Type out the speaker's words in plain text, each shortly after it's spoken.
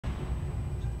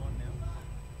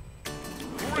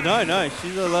No,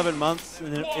 she's 11 months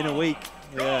in a week.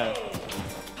 Yeah.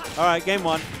 All right, game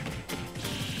 1.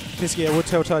 Pisky, I would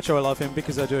tell Taicho I love him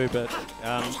because I do, but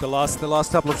the last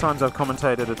couple of times I've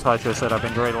commentated at Taicho said I've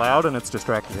been very loud and it's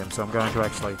distracted him, so I'm going to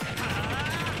actually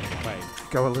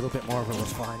go a little bit more of a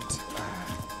refined,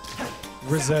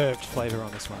 reserved flavour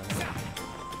on this one.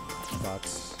 But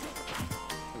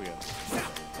here we go.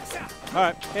 All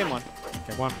right, game 1.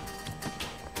 Game 1.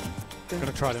 I'm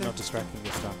going to try to not distract him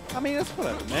this time. I mean, that's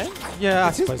whatever, man. Yeah,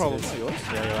 that's his problem, not yours.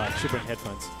 Yeah, you're right. Should bring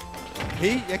headphones.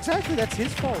 Exactly, that's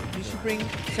his fault. You should bring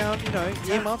sound,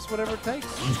 earmuffs, whatever it takes.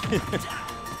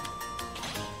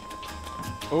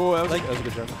 Oh, that was a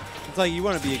good joke. It's like you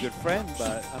want to be a good friend,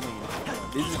 but I mean,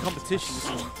 this is a competition.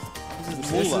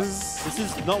 This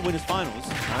is not winners finals.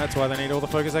 That's why they need all the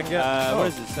focus they can get. What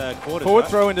is this? Quarters. Forward right?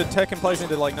 throw into tech and place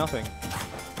into like nothing.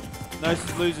 No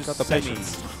losers. Got the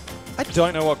patience. I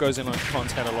don't know what goes in on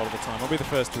Con's head a lot of the time. I'll be the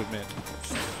first to admit.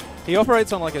 He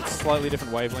operates on like a slightly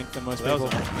different wavelength than most people.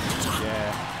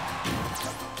 Yeah.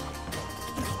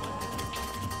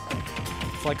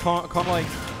 It's like Con like,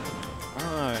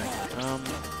 I don't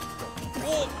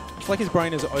know. It's like his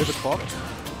brain is overclocked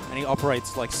and he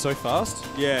operates like so fast.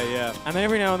 Yeah. And then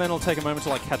every now and then he'll take a moment to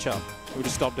like catch up. He'll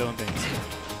just stop doing things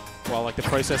while like the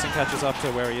processing catches up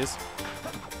to where he is.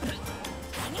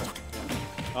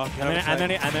 Okay, and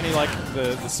then he like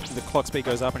the clock speed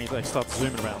goes up and he like starts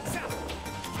zooming around.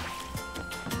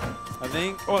 I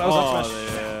think. Oh, that was up smash.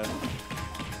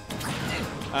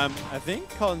 Yeah. I think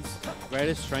Colin's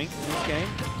greatest strength in this game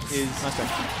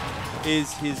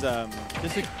is his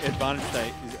just advantage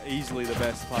state is easily the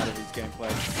best part of his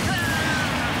gameplay.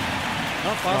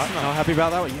 Not fast enough. Not happy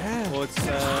about that one. Yeah. Well, it's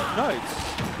no. It's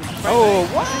frame Oh,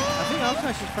 8. what? I think up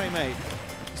smash is frame 8.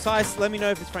 Size, let me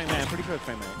know if it's frame 8. I'm pretty sure it's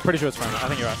frame 8. Pretty sure it's frame 8. I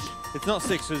think you're right. It's not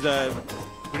 6. Because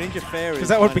Greninja Fair is. Because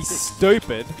that would be 6.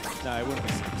 stupid. No, it wouldn't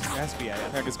be 6. It has to be 8. I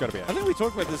think it's got to be 8. I think we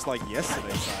talked about this like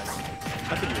yesterday, Size.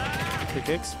 I think you're good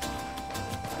kicks.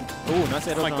 Ooh, nice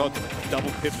air. Oh my god,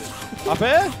 double pivot. Up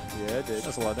air? Yeah, it did.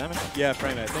 That's a lot of damage. Yeah,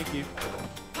 frame 8. Thank you.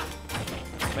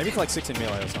 Maybe it's like 6 in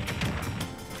melee or something.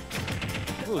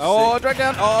 Ooh, oh, drag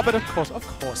down. Oh, but of course,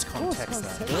 context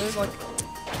that. Like,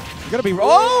 you gotta be.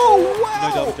 Oh, wow!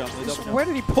 No double jump. No double jump. Where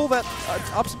did he pull that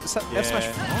up F smash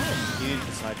from? He needed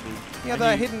the side B. He had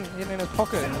that hidden in his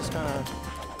pocket and just kind of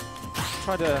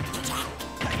tried to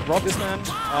rob this man.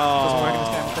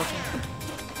 Oh.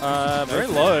 Very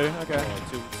low. Okay.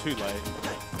 Oh, too late.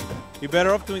 You're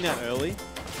better off doing that early,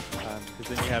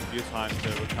 because then you have your time to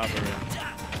recover and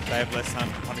they have less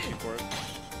time to punish you for it.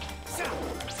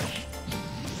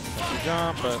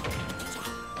 Jump, but.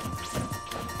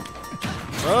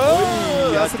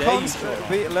 Oh, that's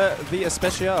the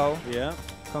especial. Yeah.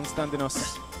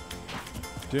 Constantinos.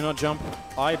 Do not jump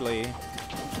idly.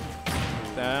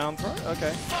 Down throw.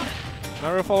 Okay.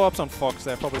 No real follow-ups on Fox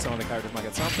there. Probably some of the characters might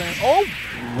get something. Oh!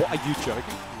 What? Are you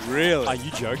joking? Really? Are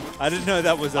you joking? I didn't know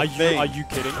that was a thing. Are you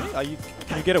kidding me?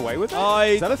 Can you get away with it?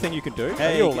 Is that a thing you can do?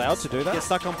 Hey, are you allowed to do that? Get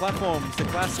stuck on platforms. It's a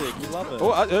classic. We love it.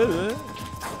 Oh,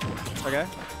 okay.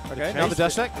 Okay. Another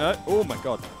dash attack? No. Oh my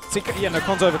god. See, yeah, no,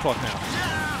 Con's overclock now.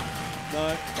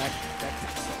 No. Back to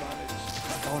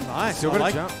disadvantage. Oh, nice. Still got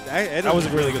a jump. That was a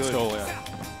really good stall, yeah.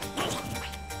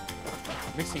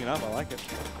 Mixing it up, I like it.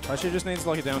 Actually, just needs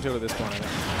like a down tilt at this point, I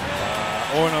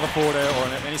think. Or another forward air, or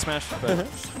any smash. But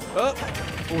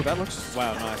oh, that looks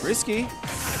nice. Risky.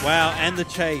 Wow, and the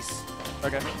chase.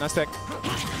 Okay, nice tech.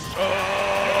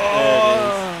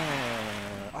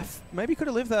 I maybe could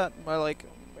have lived that by like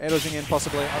air dodging in,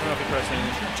 possibly. I don't know if he pressed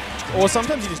anything. Or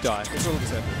sometimes you just die. It's a little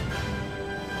deceptive.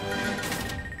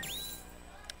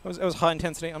 It was high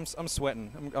intensity. I'm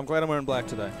sweating. I'm glad I'm wearing black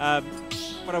today.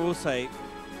 What I will say,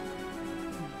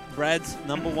 Brad's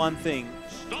 #1 thing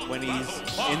when he's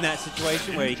in that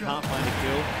situation where he can't find a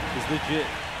kill is legit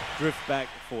drift back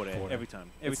forward air every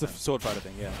time. It's the sword fighter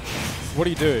thing, yeah. What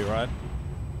do, right?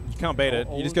 You can't beat it.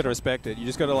 You just got to respect it. You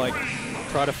just got to like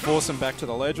try to force him back to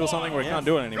the ledge or something where he can't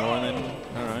do it anymore, and then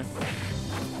I don't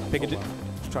know.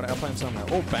 Try to outplay him somehow.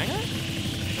 Oh, banger!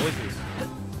 What is this?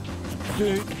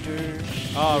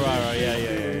 Oh, right,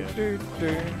 yeah.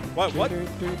 What?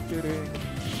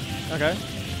 Okay.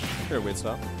 Very weird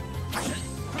stuff.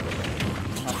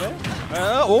 Up there?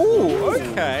 Oh,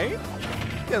 okay.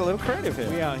 Get a little creative here.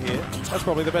 We are here. That's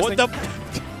probably the best thing.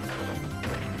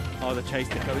 Oh, the chase.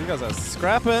 You guys are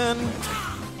scrapping.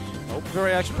 Oh,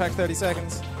 very action-packed 30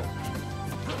 seconds.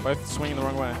 Both swinging the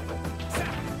wrong way.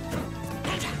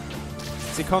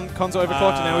 See, Con's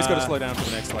overclocked, and now he's got to slow down for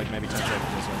the next, like, maybe 10 seconds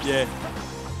or so. Yeah.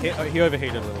 He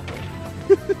overheated a little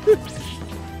bit.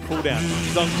 Cool down.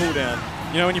 He's on cooldown.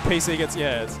 You know when your PC gets,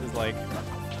 it's like,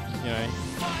 you know,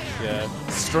 yeah,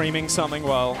 streaming something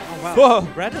while. Oh wow. Whoa!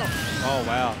 Random. Oh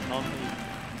wow.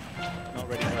 Not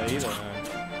ready to play either.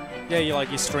 Yeah,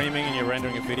 you're streaming and you're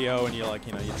rendering a video and you're like,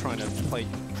 you know, you're trying to play.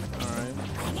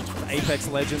 Apex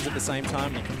Legends at the same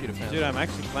time. Your computer fan. Dude, I'm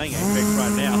actually playing Apex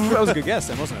right now. That was a good guess,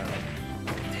 then, wasn't it?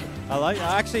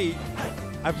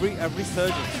 I've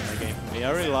resurgence in the game for me.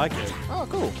 I really like it. Oh,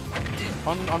 cool.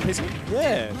 On PC?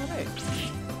 Yeah.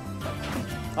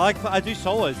 Oh, hey. I do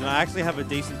solos and I actually have a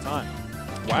decent time.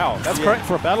 Wow, that's great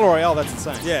for a battle royale. That's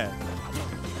insane. Yeah.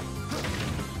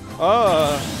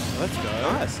 Let's go.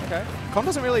 Nice. Okay. Con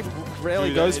doesn't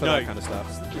rarely goes for that kind of stuff.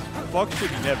 Fox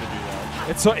should never do that.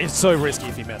 It's so risky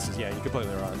if he messes. Yeah, you're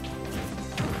completely right.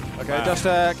 Okay, Wow. dash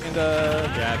attack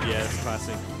into Jab, yes,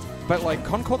 classic. But like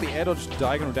Con caught the air dodge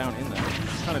diagonal down in there.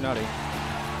 It's kind of nutty.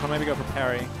 Con maybe go for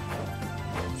parry.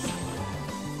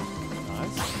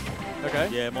 Nice. Okay.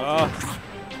 Yeah, more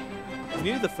you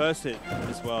needed the first hit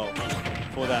as well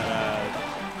for that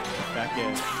back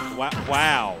air.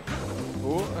 Wow.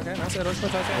 Ooh, okay, nice air dodge for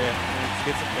Taicho. Yeah,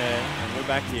 gets it there, and we're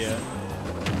back here.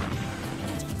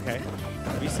 Okay.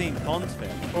 Have you seen Con's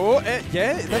fair? Oh,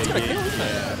 yeah, that's gonna kill, isn't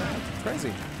it? It's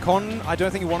crazy. Con, I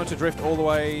don't think he wanted to drift all the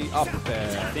way up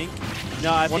there. I think.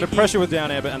 No, I wanted think pressure with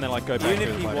down air, but and then like go back. Even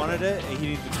if he wanted it, he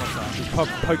needed to cross up. He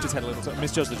poked his head a little, so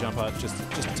misjudged the jump out, just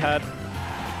a tad.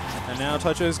 And now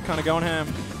Taicho's kind of going ham.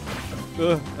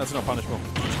 Ugh, that's not punishable.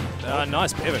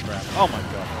 Nice pivot grab. Oh my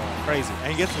god, crazy.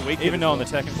 And he gets the weak. Even though in the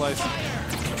tech in place.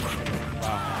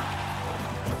 Wow.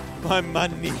 My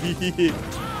money.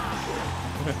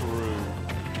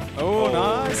 Oh,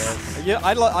 nice. Yes. Yeah,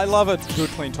 I love a good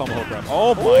clean tomahawk grab.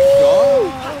 Oh my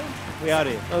god. We out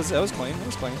here. That was clean. That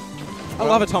was clean. I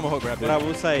love a tomahawk grab, dude. But I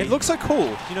will say, it looks so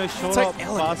cool. You know, short like up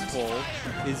fastball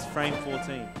is frame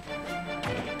 14.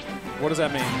 What does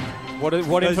that mean?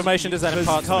 What information does that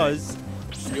impart? Because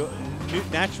your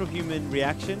natural human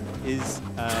reaction is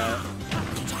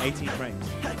 18 frames.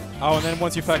 Oh, and then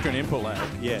once you factor in input lag.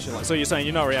 Yeah. So you're saying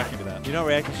you're not reacting to that? You're not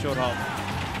reacting short hop.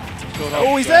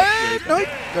 Oh, he's dead! No.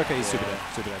 Okay, he's super dead.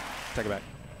 Super dead. Take it back.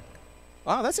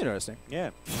 Oh, that's interesting. Yeah.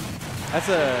 That's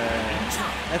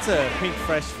a pink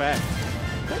fresh fact.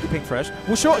 Thank you, Pink Fresh.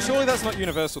 Well, surely that's not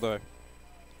universal though.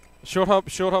 Short hop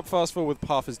fast forward with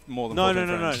path is more than 14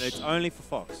 No. frames. It's only for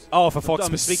Fox. Oh, for Fox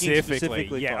I'm speaking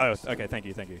specifically. Yeah. Fox. Oh, okay. Thank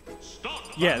you.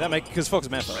 Yeah, that makes because Fox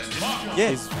is mad fast.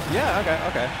 Yes. Yeah.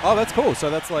 Okay. Oh, that's cool.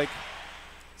 So that's like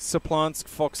supplants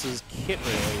Fox's kit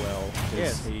really well.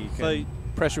 Yes. He can So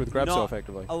pressure with grab so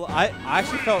effectively. I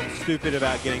actually felt stupid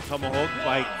about getting tomahawked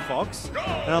by Fox,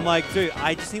 and I'm like, dude,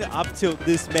 I just need to up tilt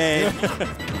this man,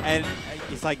 and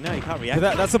it's like, no, you can't react.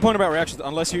 That's the point about reactions.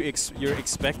 Unless you're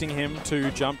expecting him to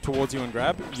jump towards you and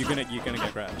grab, you're gonna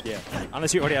get grabbed. Yeah.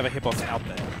 Unless you already have a hitbox out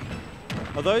there.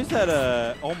 Are those that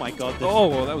oh my god. Oh,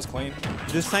 well, that was clean.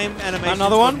 The same animation.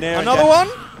 Another one? Another one?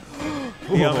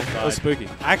 Ooh, that was spooky.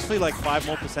 Actually, like 5%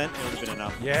 more, it would have been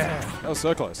enough. Yeah, that was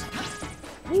so close.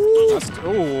 Ooh.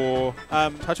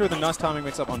 Taicho with a nice timing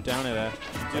mix up on down air there.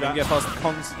 Dude, get past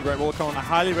the Great Wall Con. I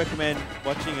highly recommend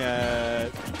watching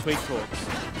Tweak Talks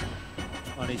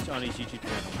on his YouTube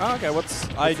channel. Oh, okay.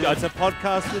 It's a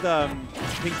podcast with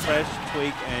Pink Fresh,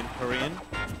 Tweak, and Korean,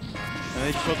 and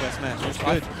they just talk about Smash. It's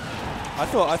good. I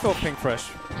thought Pink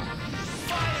Fresh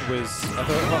was. I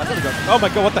thought he got. Oh my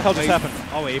god! What the hell just happened?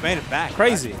 Oh, he made it back.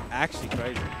 Crazy. Actually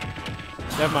crazy.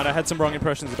 Never mind. I had some wrong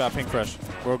impressions about Pink Fresh.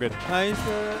 We're all good. No,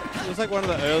 he was like one of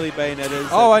the early Bayonetters.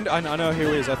 Oh, I know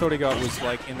who he is. I thought he was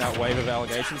like in that wave of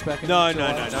allegations back in. No.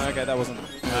 Okay, that wasn't.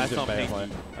 That's not Pink.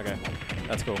 Okay,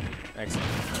 that's cool. Excellent.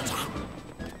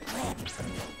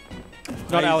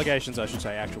 Not allegations, I should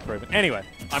say. Actual proven. Anyway,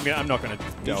 I'm not going to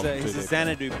delve too He's a deep.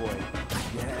 Xanadu boy.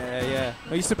 Yeah.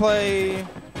 I used to play.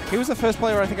 He was the first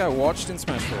player I think I watched in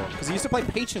Smash 4 because he used to play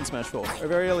Peach in Smash 4 in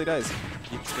very early days.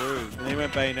 You're true. And then he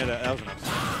went Bayonetta. That was nice.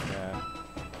 Yeah.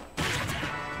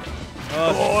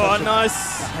 Oh,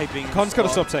 nice. Con's got to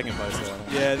stop. stop taking place there.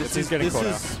 Yeah, he's getting caught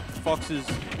out. Fox's.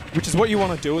 Which is what you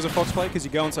want to do as a Fox player because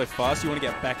you're going so fast. You want to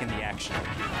get back in the action.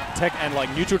 Tech and like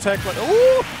neutral tech. Like,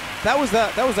 ooh, that was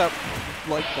that.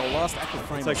 Like the last active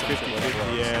frame. It's like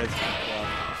 50-50. Yeah.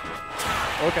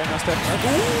 Okay, nice tech.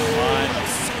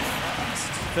 Nice.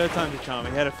 Third time's a charm.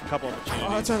 He had a couple opportunities.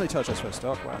 Oh, it's only Taicho's first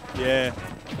stock. Wow. Yeah.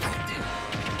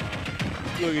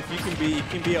 Look, if you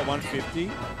can be at 150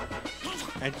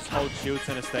 and just hold shield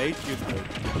center stage, you're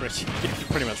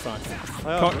pretty much fine.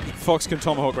 Fox can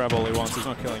tomahawk grab all he wants. He's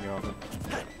not killing you often.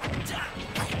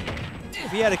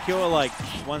 If he had a kill at like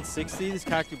 160, this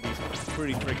character would be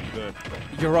pretty freaking good.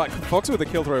 You're right. Fox with a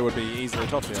kill throw would be easily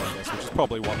top tier, I guess, which is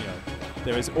probably what,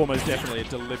 there is almost definitely a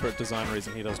deliberate design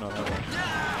reason he does not have it.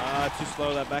 Too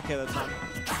slow that back air that time.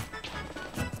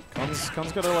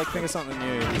 Con's got to like think of something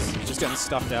new. He's just getting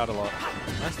stuffed out a lot.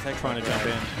 Nice take Trying to jump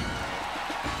in.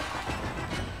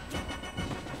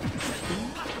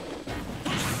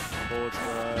 Forward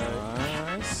throw.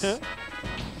 Nice.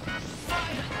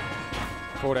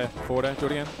 Forward air. Do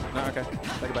it again. No, okay.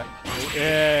 Take it back.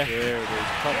 Yeah. There it is.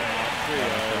 Top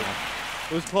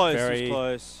it was close. It was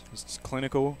close. It's just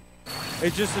clinical.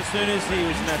 It's just as soon as he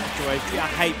was in that situation, I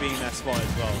hate being in that spot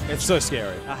as well. It's so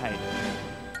scary. I hate it.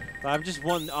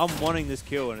 I'm wanting this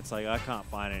kill, and it's like I can't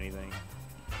find anything.